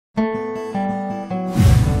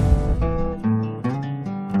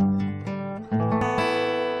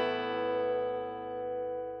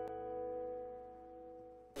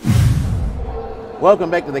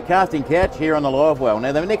Welcome back to the casting couch here on the live well.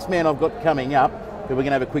 Now the next man I've got coming up that we're going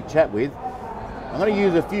to have a quick chat with, I'm going to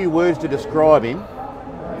use a few words to describe him.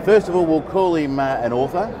 First of all, we'll call him an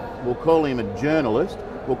author, we'll call him a journalist,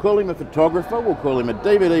 we'll call him a photographer, we'll call him a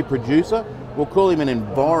DVD producer, we'll call him an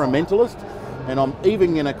environmentalist, and I'm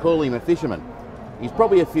even going to call him a fisherman. He's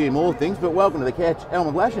probably a few more things, but welcome to the couch,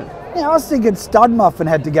 McGlassion. Yeah, I was thinking stud muffin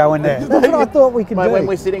had to go in there. That's what I thought we could do. When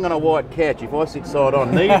we're sitting on a white couch, if I sit side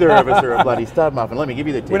on, neither of us are a bloody stud muffin. Let me give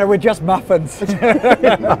you the tip. We're just muffins.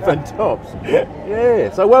 Muffin tops.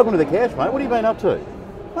 Yeah, so welcome to the couch, mate. What have you been up to?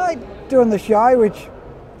 Mate, doing the show, which,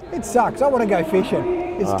 it sucks. I want to go fishing.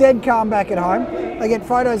 It's dead calm back at home. They get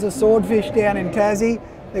photos of swordfish down in Tassie.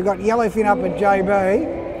 They've got yellowfin up at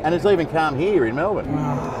JB. And it's even calm here in Melbourne,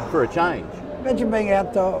 for a change. Imagine being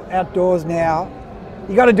outdoors now.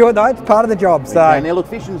 You got to do it though, it's part of the job. So now look,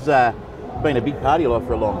 fishing's been a big part of your life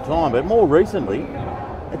for a long time, but more recently,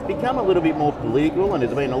 it's become a little bit more political and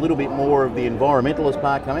there's been a little bit more of the environmentalist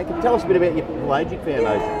part coming. Can you tell us a bit about your Pelagic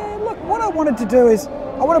Foundation? Yeah, look, what I wanted to do is,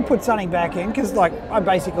 I want to put something back in, because like, I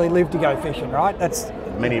basically live to go fishing, right? That's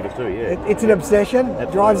many of us do, yeah. It's an obsession.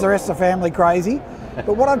 It drives the rest of the family crazy.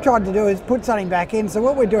 But what I've tried to do is put something back in. So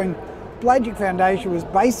what we're doing, Pelagic Foundation was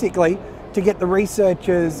basically to get the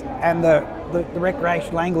researchers and the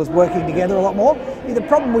recreational anglers working together a lot more. The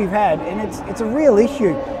problem we've had, and it's a real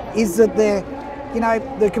issue, is that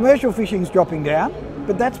the commercial fishing's dropping down,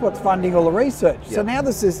 but that's what's funding all the research. Yep. So now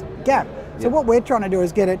there's this gap. So what we're trying to do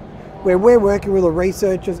is get it where we're working with the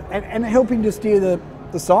researchers and helping to steer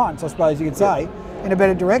the science, I suppose you could say, in a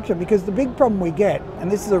better direction. Because the big problem we get, and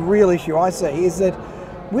this is a real issue I see, is that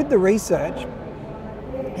with the research,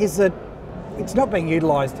 is that it's not being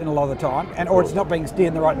utilised in a lot of the time, or it's not being steered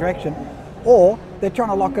in the right direction, or they're trying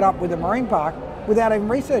to lock it up with a marine park without even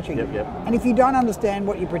researching it. And if you don't understand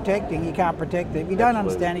what you're protecting, you can't protect it. If you don't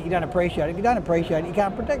understand it, you don't appreciate it. If you don't appreciate it, you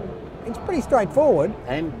can't protect it. It's pretty straightforward.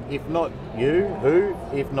 And if not you, who?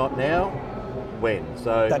 If not now, when?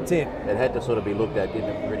 So that's it. It had to sort of be looked at, didn't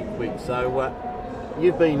it, pretty quick. So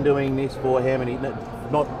you've been doing this for how many?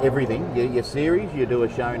 Not everything. Your series. You do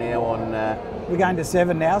a show now on. We're going to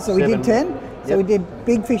 7 now. So we did 10. So we did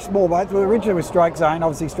Big Fish, Small Boats. We were originally with Strike Zone,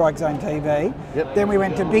 obviously Strike Zone TV. Then we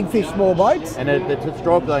went to Big Fish, Small Boats. And the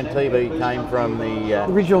Strike Zone TV came from the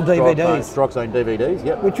original DVDs. Strike Zone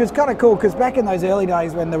DVDs, Which was kind of cool, because back in those early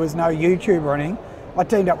days when there was no YouTube or anything, I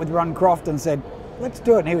teamed up with Ron Croft and said, let's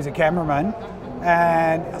do it. And he was a cameraman.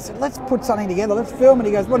 And I said, let's put something together, let's film it.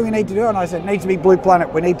 He goes, what do we need to do? And I said, it needs to be Blue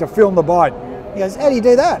Planet. We need to film the boat. He goes, how do you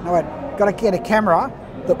do that? And I went, got to get a camera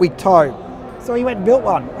that we tow. So he went and built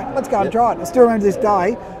one. Went, let's go and try it. I still remember this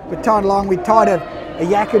day, we're towing along, we tied a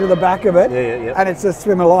yakka to the back of it, and it's just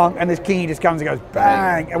swimming along, and this kingy just comes and goes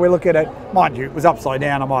bang, and we look at it. Mind you, it was upside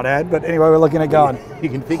down, I might add, but anyway, we're looking at going, you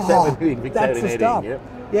can fix that with that's the stuff.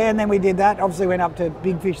 Yeah, and then we did that. Obviously went up to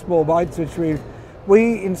Big Fish, Small Boats, which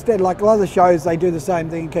we instead, like a lot of the shows, they do the same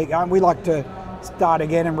thing and keep going. We like to start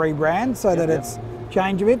again and rebrand so that it's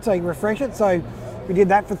change a bit, so you refresh it. So we did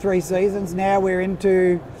that for 3 seasons. Now we're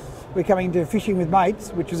coming to Fishing with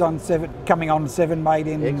Mates, which is coming on 7 Mate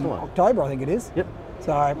in October, I think it is.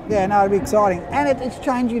 So yeah, no, it'll be exciting, and it's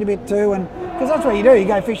changing a bit too, and because that's what you do, you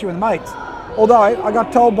go fishing with mates. Although I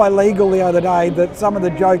got told by legal the other day that some of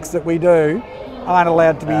the jokes that we do aren't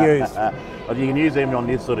allowed to be used. Well, you can use them on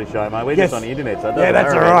this sort of show, mate. We're just on the internet, so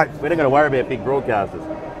that's all right. We don't got to worry about big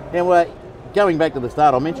broadcasters. Now, going back to the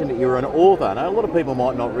start, I mentioned that you're an author. Now, a lot of people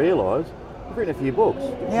might not realise you've written a few books.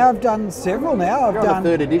 Yeah, I've done several now. I've done the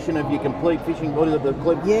 3rd edition of your Complete Fishing. What is it? The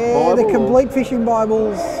Bible, the Complete Fishing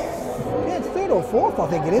Bibles. Yeah, it's 3rd or 4th, I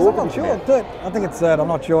think it is. I'm not sure. I think it's 3rd. I'm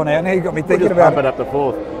not sure now. Now you've got me thinking about it. Bump it up to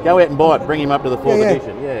 4th. Go out and buy it. Bring him up to the 4th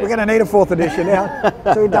edition. Yeah. We're going to need a 4th edition now.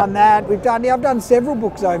 So we've done that. I've done several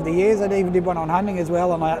books over the years. I even did one on hunting as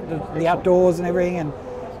well, on the outdoors and everything.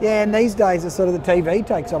 And these days, it's sort of the TV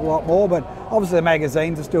takes up a lot more, but obviously the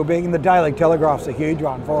magazines are still big, and the Daily Telegraph's a huge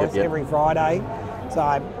one for us every Friday.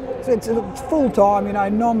 So it's full time,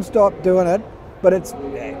 non-stop doing it, but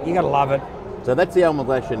you got to love it. So that's the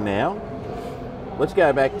McGlassion now. Let's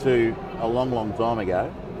go back to a long, long time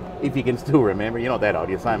ago, if you can still remember. You're not that old,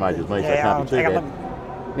 you're the same age as me, so it can't be too bad.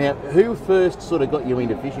 Now, who first sort of got you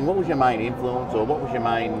into fishing? What was your main influence, or what was your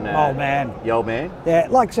main... old man. Your old man? Yeah,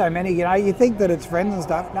 like so many, you think that it's friends and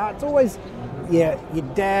stuff. No, it's always your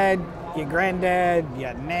dad, your granddad,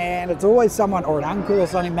 your nan. It's always someone, or an uncle or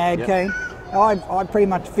something mad keen. I pretty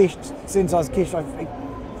much fished since I was kids. I've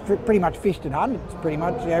pretty much fished and hunted pretty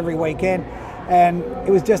much every weekend. And it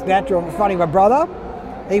was just natural. It was funny, my brother,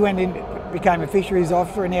 he went in, became a fisheries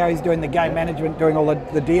officer, and now he's doing the game management, doing all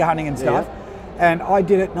the deer hunting and stuff. And I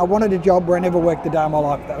did it, and I wanted a job where I never worked a day of my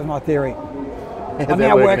life. That was my theory. I'm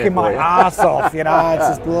now working my arse off, you know, it's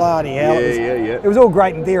just bloody hell. It was all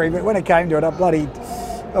great in theory, but when it came to it,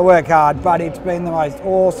 I work hard, but it's been the most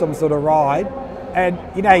awesome sort of ride. And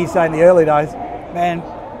you know, you say in the early days, man,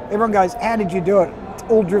 everyone goes, how did you do it? It's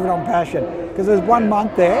all driven on passion. Because there's 1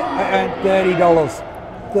 month there, I earned $30.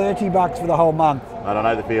 $30 for the whole month. I don't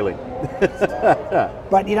know the feeling.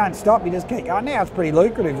 But you don't stop, you just keep going. Now it's pretty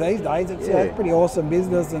lucrative these days. It's a pretty awesome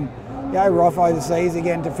business, and you know, we're off overseas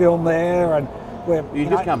again to film there, and you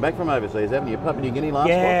just come back from overseas, haven't you? Papua New Guinea last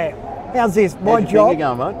one? How's this? My How's job. your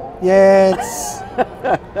finger going, mate? Yeah, it's.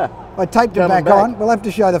 I taped it back on. We'll have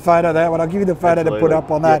to show the photo of that one. I'll give you the photo to put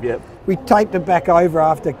up on that. Yep. We taped it back over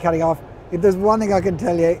after cutting off. If there's one thing I can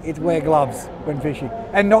tell you, it's wear gloves when fishing,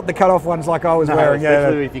 and not the cut-off ones like I was wearing.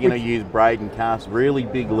 Especially if you're going to use braid and cast really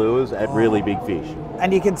big lures at really big fish.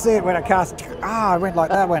 And you can see it when I cast. I went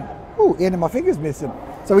like that. Went. Ooh, end of my finger's missing.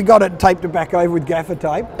 So we got it and taped it back over with gaffer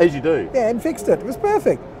tape. As you do. Yeah, and fixed it. It was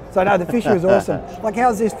perfect. So no, the fish was awesome. Like,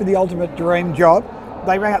 how's this for the ultimate dream job?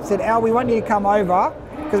 They rang up and said, Al, we want you to come over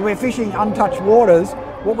because we're fishing untouched waters.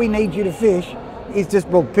 What we need you to fish is just,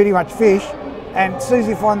 well, pretty much fish. And as soon as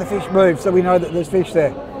we find the fish, move, so we know that there's fish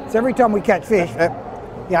there. So every time we catch fish, you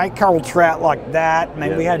know, coral trout like that, and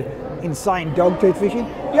then we had insane dogtooth fishing.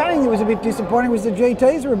 The only thing that was a bit disappointing was the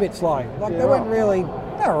GTs were a bit slow. Like, they weren't really,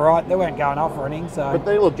 they were right, they weren't going off or anything, so.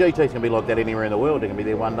 But look, GTs can be like that anywhere in the world. They can be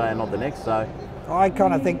there one day and not the next, so. I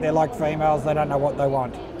kind of think they're like females, they don't know what they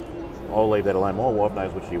want. I'll leave that alone. My wife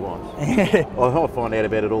knows what she wants. I find out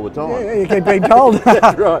about it all the time. Yeah, you keep being told.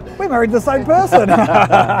 That's right. We married the same person.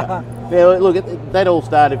 Now, look, that all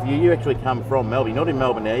started for you. You actually come from Melbourne. You're not in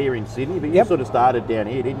Melbourne now, you're in Sydney, but you sort of started down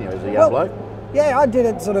here, didn't you, as a young bloke? Yeah, I did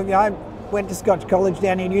it sort of, you know, I went to Scotch College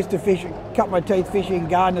down here and used to fish, cut my teeth fishing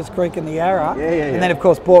Gardeners Creek in the Yarra. And then, of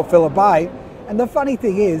course, Port Phillip Bay. And the funny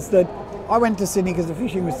thing is that I went to Sydney because the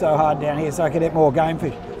fishing was so hard down here, so I could get more game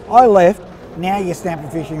fish. I left. Now your snapper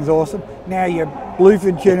fishing's awesome. Now your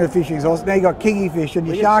bluefin tuna fishing's awesome. Now you got kingy fish and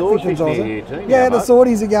your shark fishing's awesome. Yeah, the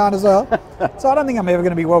sorties are going as well. So I don't think I'm ever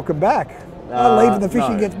going to be welcome back. I leave and the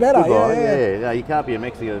fishing gets better. No, you can't be a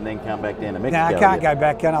Mexican and then come back down to Mexico. No, I can't go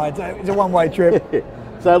back, can I? It's a one-way trip.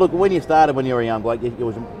 So look, when you started when you were a young bloke, it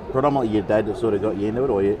was predominantly your dad that sort of got you into it,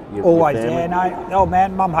 or your always, family? yeah, no. Oh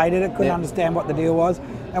man, Mum hated it, couldn't understand what the deal was.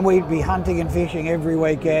 And we'd be hunting and fishing every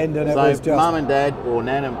weekend, and it was just... Mum and Dad, or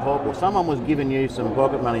Nan and Pop, or someone was giving you some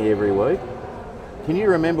pocket money every week. Can you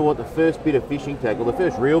remember what the first bit of fishing tackle, the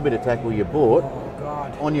first real bit of tackle you bought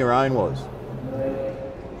on your own was?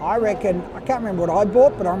 I reckon, I can't remember what I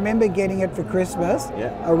bought, but I remember getting it for Christmas,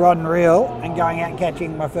 a rod and reel, and going out and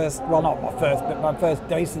catching my first, well not my first, but my first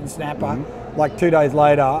decent snapper, like 2 days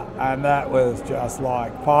later, and that was just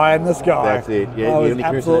like pie in the sky. That's it, yeah, you only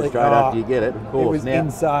Christmas straight after you get it, of course. It was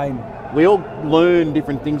insane. We all learn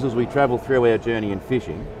different things as we travel through our journey in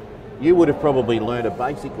fishing. You would have probably learned a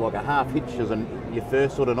basic, like a half hitch as your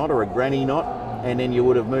first sort of knot, or a granny knot, and then you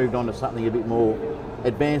would have moved on to something a bit more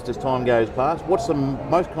advanced as time goes past. What's the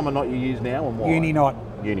most common knot you use now and why? Uni knot.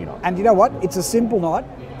 Uni knot. And you know what? It's a simple knot.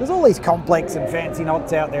 There's all these complex and fancy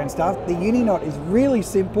knots out there and stuff. The uni knot is really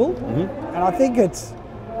simple, and I think it's,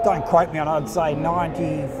 don't quote me on it, I'd say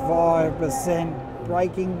 95%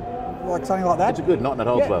 breaking, like something like that. It's a good knot and it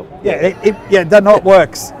holds well. Yeah, the knot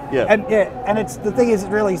works. And it's the thing is,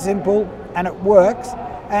 it's really simple and it works.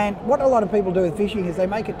 And what a lot of people do with fishing is they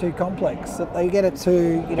make it too complex. That they get it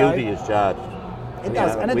too, you know. Guilty as charged. It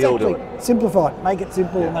does, and it's actually simplified. Make it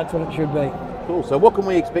simple, and that's what it should be. Cool. So what can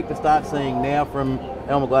we expect to start seeing now from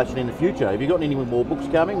Al McGlassion in the future? Have you got any more books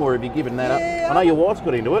coming, or have you given that up? I know your wife's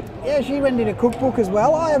got into it. Yeah, she went into a cookbook as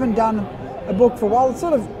well. I haven't done a book for a while. It's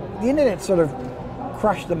sort of, the internet sort of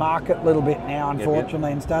crushed the market a little bit now,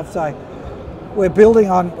 unfortunately, and stuff. So we're building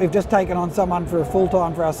on, we've just taken on someone for a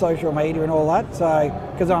full-time for our social media and all that, so,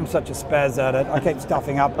 because I'm such a spaz at it, I keep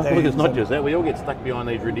stuffing up things. Look, it's not just that, we all get stuck behind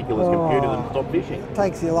these ridiculous computers and stop fishing. It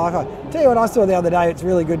takes your life. I'll tell you what I saw the other day, it's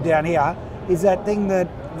really good down here, is that thing that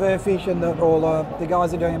Verfish and the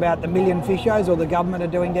guys are doing about the million fishers, or the government are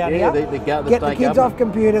doing down here. Get the kids off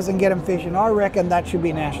computers and get them fishing. I reckon that should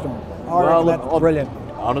be national. I reckon that's brilliant.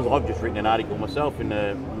 I've just written an article myself in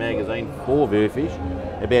a magazine for Verfish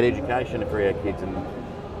about education for our kids, and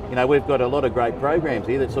you know, we've got a lot of great programs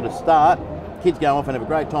here that sort of start, kids go off and have a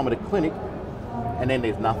great time at a clinic, and then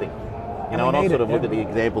there's nothing. You know, and I sort of look at the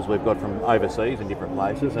examples we've got from overseas in different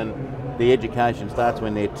places, and the education starts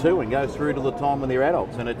when they're 2 and goes through to the time when they're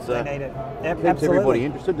adults, and it's keeps everybody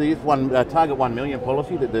interested. There's one target 1 million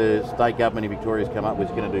policy that the state government in Victoria's come up with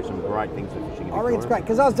is going to do some great things for fishing in Victoria. I reckon it's great,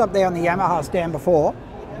 because I was up there on the Yamaha stand before,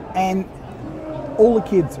 and all the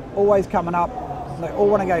kids always coming up, They all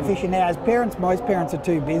want to go fishing now. As parents, most parents are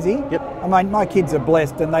too busy. Yep. I mean, my kids are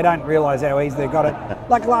blessed and they don't realise how easy they've got it.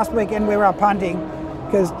 Like last weekend we were up hunting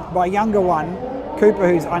because my younger one, Cooper,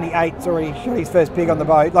 who's only 8, has already shot his first pig on the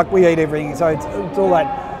boat. Like we eat everything, so it's all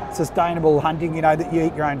that sustainable hunting, you know, that you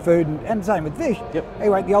eat your own food, and same with fish. Yep.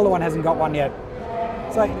 Anyway, the older one hasn't got one yet.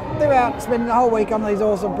 So they're out spending the whole week on these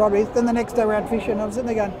awesome properties. Then the next day we're out fishing and I'm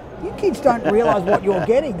sitting there going, you kids don't realise what you're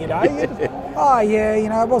getting, you know. You just, oh yeah, you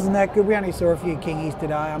know, it wasn't that good. We only saw a few kingies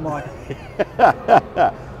today. I'm like...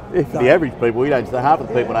 For the average people, we don't. Half of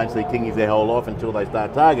the people don't see kingies their whole life until they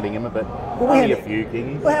start targeting them. But only a few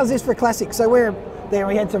kingies. Well, how's this for classic? So we're there.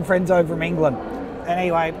 We had some friends over from England, and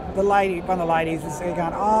anyway, one of the ladies was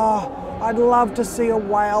going, "Oh, I'd love to see a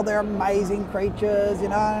whale. They're amazing creatures, you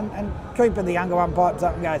know." And Cooper, the younger one, pipes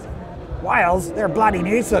up and goes, "Whales? They're a bloody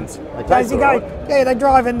nuisance." They yeah, they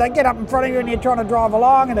drive and they get up in front of you, and you're trying to drive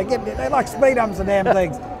along, and they're like speed humps and damn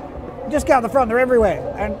things. Just go out the front, they're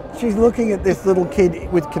everywhere. And she's looking at this little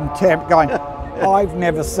kid with contempt going, I've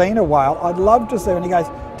never seen a whale. I'd love to see one. He goes,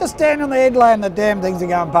 just stand on the headland, the damn things are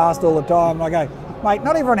going past all the time. And I go, mate,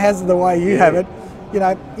 not everyone has it the way you have it. You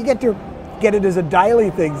know, you get to get it as a daily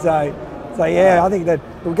thing. So yeah, I think that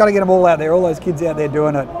we've got to get them all out there, all those kids out there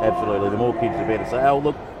doing it. Absolutely. The more kids, the better. So, Al,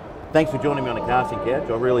 look, thanks for joining me on the casting couch.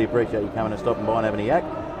 I really appreciate you coming and stopping by and having a yak.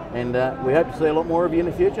 And we hope to see a lot more of you in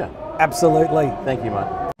the future. Absolutely. Thank you,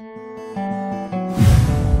 mate.